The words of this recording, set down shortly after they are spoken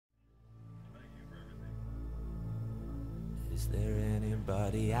Is there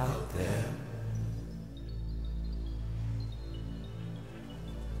anybody out there?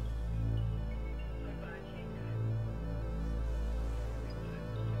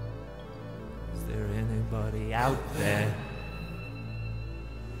 Is there anybody out there?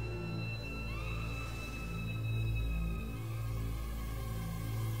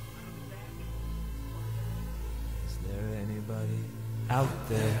 Is there anybody out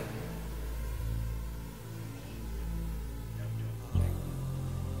there?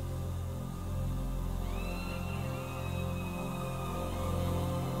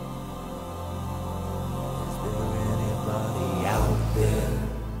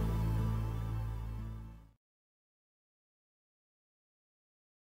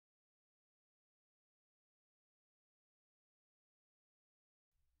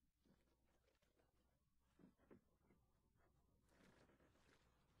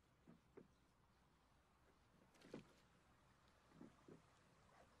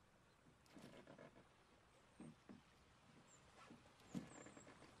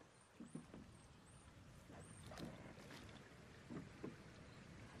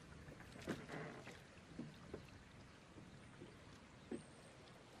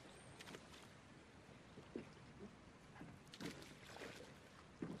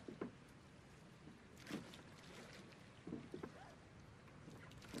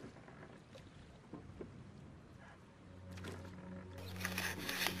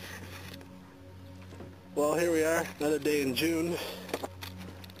 Well, here we are, another day in June.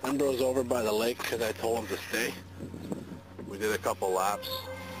 Embro's over by the lake because I told him to stay. We did a couple laps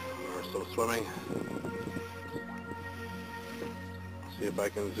or some swimming. See if I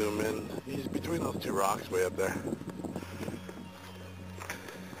can zoom in. He's between those two rocks way up there.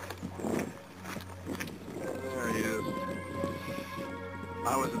 There he is.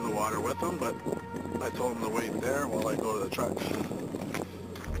 I was in the water with him, but I told him to wait there while I go to the truck.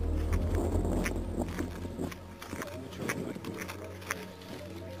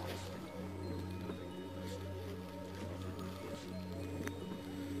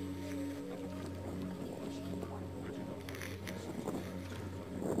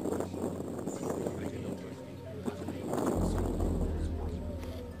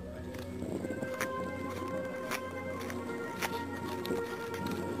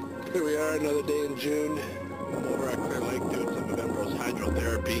 Here we are, another day in June. I'm over at Clear Lake doing some of Embro's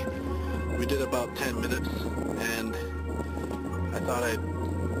hydrotherapy. We did about 10 minutes, and I thought I'd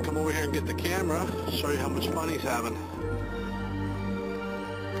come over here and get the camera, show you how much fun he's having.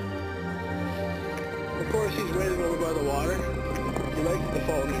 Of course, he's waiting over by the water. He likes to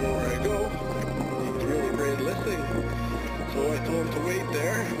follow me wherever I go. He's really great at listening. So I told him to wait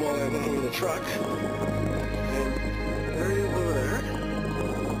there while I went over the truck. And there he is over there.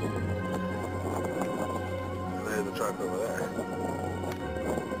 The truck over there.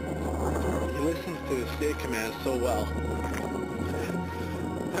 He listens to his stay commands so well.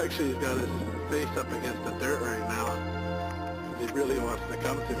 Actually, he's got his face up against the dirt right now. He really wants to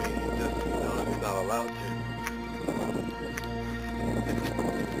come to me. He just knows he's not allowed to.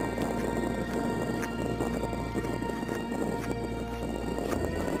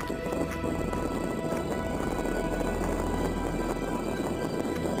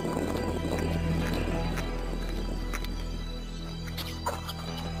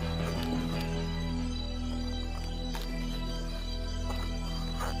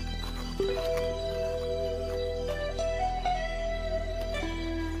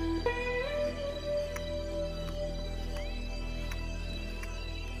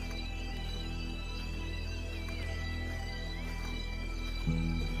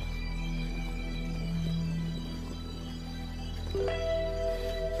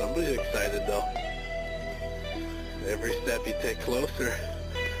 Somebody's excited though. Every step you take closer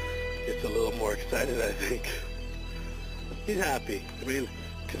gets a little more excited, I think. He's happy. I mean,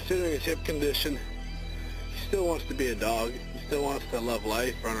 considering his hip condition, he still wants to be a dog. He still wants to love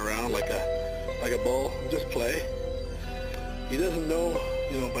life, run around like a bull, just play. He doesn't know,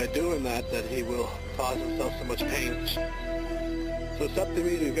 by doing that he will cause himself so much pain. So it's up to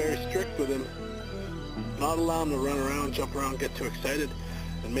me to be very strict with him, not allow him to run around, jump around, get too excited,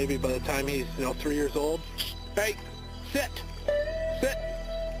 and maybe by the time he's 3 years old, hey, sit,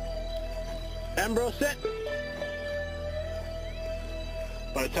 Embro, sit.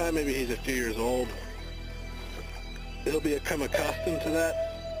 By the time maybe he's a few years old, he'll become accustomed to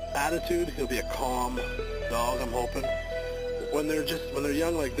that attitude. He'll be a calm dog, I'm hoping. When they're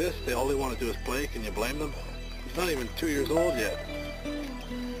young like this, they all they want to do is play. Can you blame them? He's not even 2 years old yet.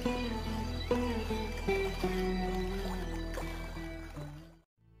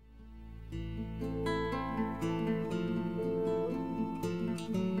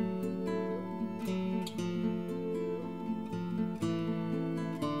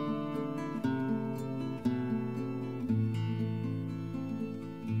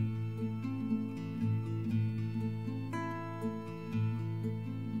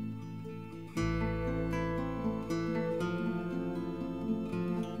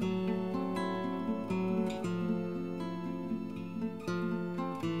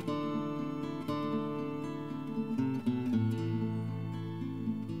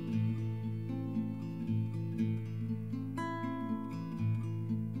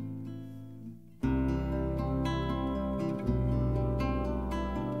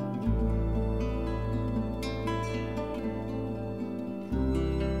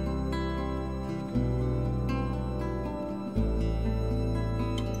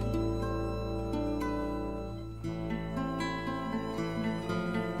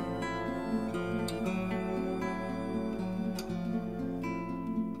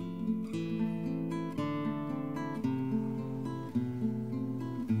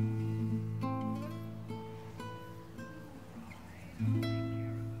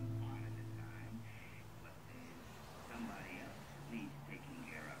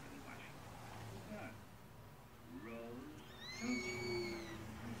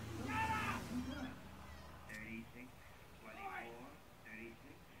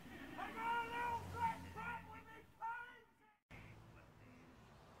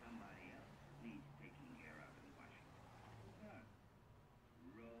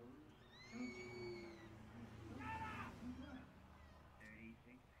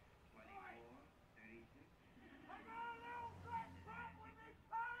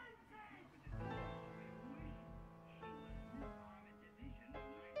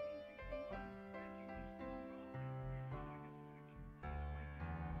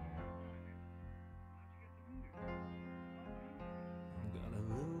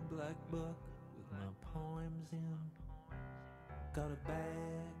 notebook with my poems in. Got a bag,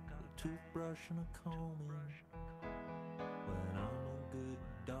 a toothbrush and a comb in. When I'm a good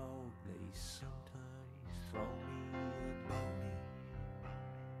dog, they sometimes throw me a bone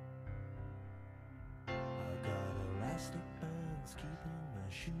in. I got elastic bands keeping my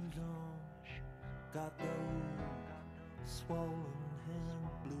shoes on. Got those swollen hand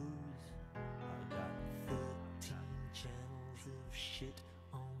blues. I got 13 channels of shit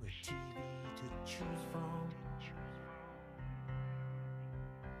on the TV to choose from.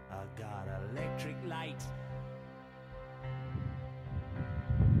 I got electric light.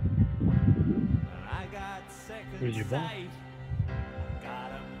 I got second sight.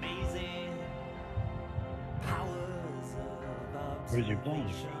 Got amazing powers of observation. Where's your ball?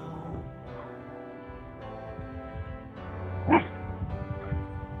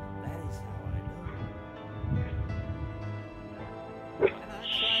 That is how I know. And I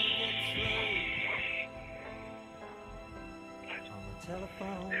try to get through on the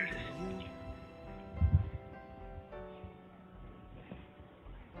telephone to you.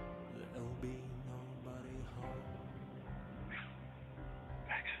 There'll be nobody home.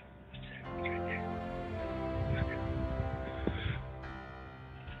 Back up. It's there. It's right there.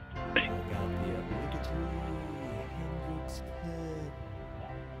 I got the obligatory Hendrix head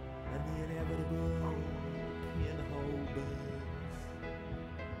and the inevitable pinhole buzz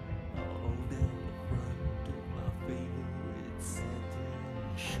all down the front of my favorite satin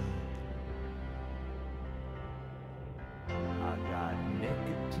shirt. I got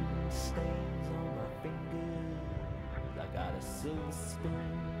nicotine stains on my fingers. I got a silver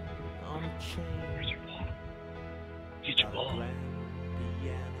spoon on a chain. Where's your ball? Get your ball. Grand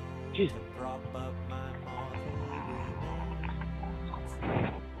piano Jeez. to prop up my mortal remains.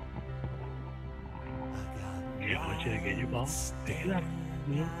 Yeah, I want you to get your ball. Pick it up.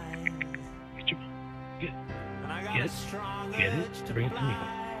 Yeah. Get your ball. Get it. Bring it to me.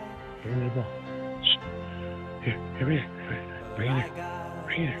 Bring me the ball. Shh. Here, bring it. Bring it here.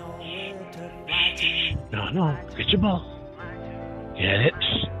 Bring it here. No. Get your ball. Get it.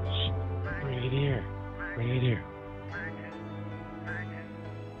 Bring it here. Bring it here.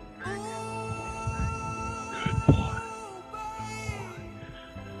 Good boy.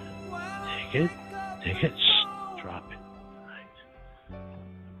 Take it. Shh. Drop it. Right.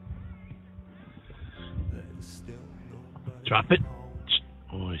 Drop it. Shh.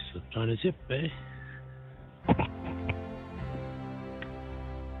 Oh, he slipped on his hip, eh?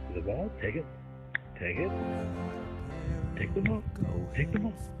 The ball. Take it. Take the ball. Take the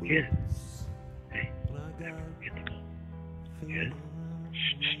ball. Get it. Hey. Get the ball. Get it.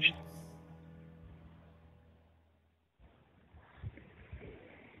 Shh.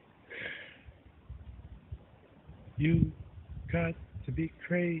 You got to be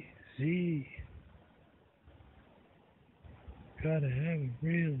crazy. Gotta have a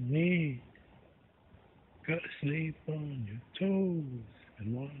real need. Gotta sleep on your toes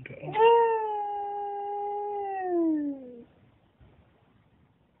and wander off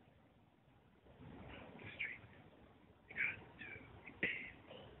the street. You got to be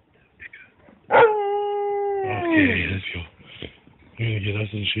able to pick up. Okay, let's go. I'm gonna get us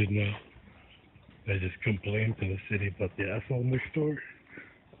some shit now. I just complained to the city about the asshole next door.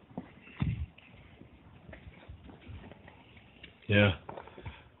 Yeah,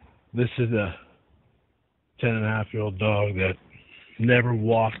 this is a 10.5-year-old dog that never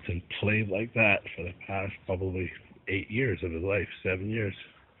walked and played like that for the past probably 8 years of his life, 7 years.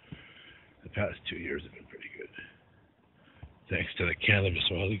 The past 2 years have been pretty good. Thanks to the cannabis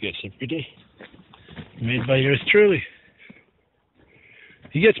oil he gets every day. Made by yours truly.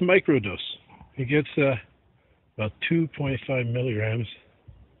 He gets microdose. He gets about 2.5 milligrams,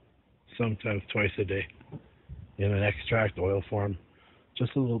 sometimes twice a day, in an extract oil form.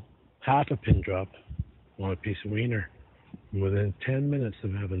 Just a little, half a pin drop on a piece of wiener. And within 10 minutes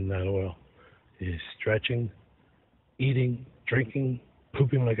of having that oil, he's stretching, eating, drinking,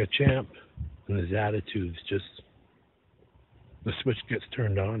 pooping like a champ, and his attitude's just, the switch gets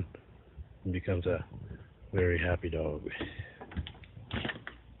turned on and becomes a very happy dog.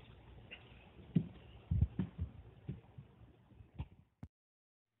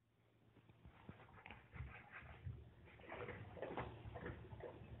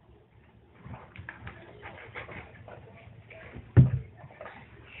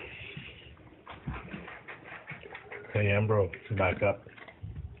 Hey, Embro, back up.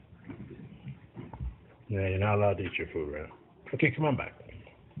 Yeah, you're not allowed to eat your food right now. Okay, come on back.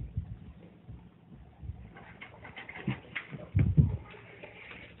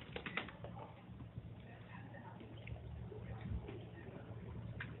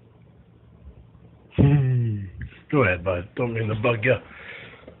 Go ahead, bud. Don't mean to bug you.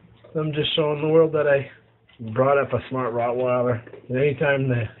 I'm just showing the world that I brought up a smart Rottweiler. And anytime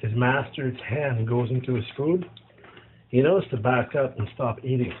his master's hand goes into his food, he knows to back up and stop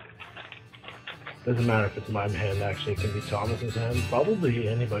eating. Doesn't matter if it's my hand, actually. It can be Thomas's hand, probably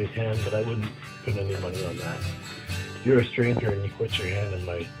anybody's hand, but I wouldn't put any money on that. If you're a stranger and you put your hand in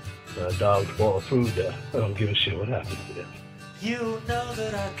my dog's bowl of food, I don't give a shit what happens to you. You know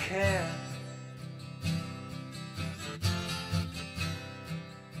that I care.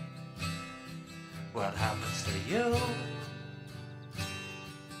 What happens to you?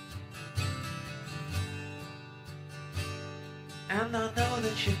 And I know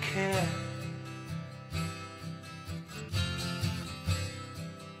that you care.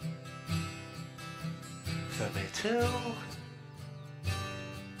 For me too.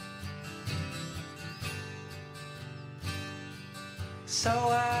 So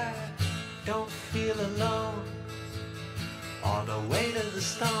I don't feel alone on the way to the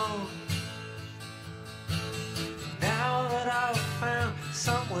stone. Now that I've found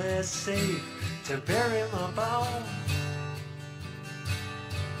somewhere safe to bury my bone,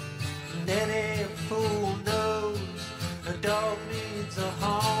 and any fool knows a dog needs a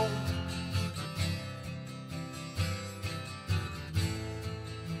home.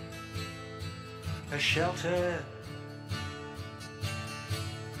 A shelter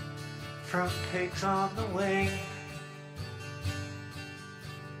from pigs on the wing.